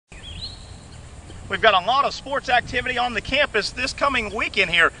We've got a lot of sports activity on the campus this coming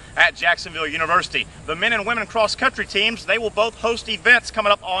weekend here at Jacksonville University. The men and women cross-country teams, they will both host events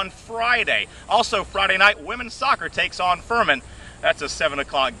coming up on Friday. Also Friday night, women's soccer takes on Furman. That's a 7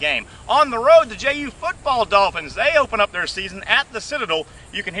 o'clock game. On the road, the JU football Dolphins, they open up their season at the Citadel.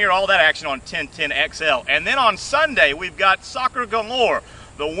 You can hear all that action on 1010XL. And then on Sunday, we've got soccer galore.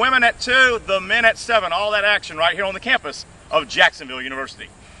 The women at 2, the men at 7. All that action right here on the campus of Jacksonville University.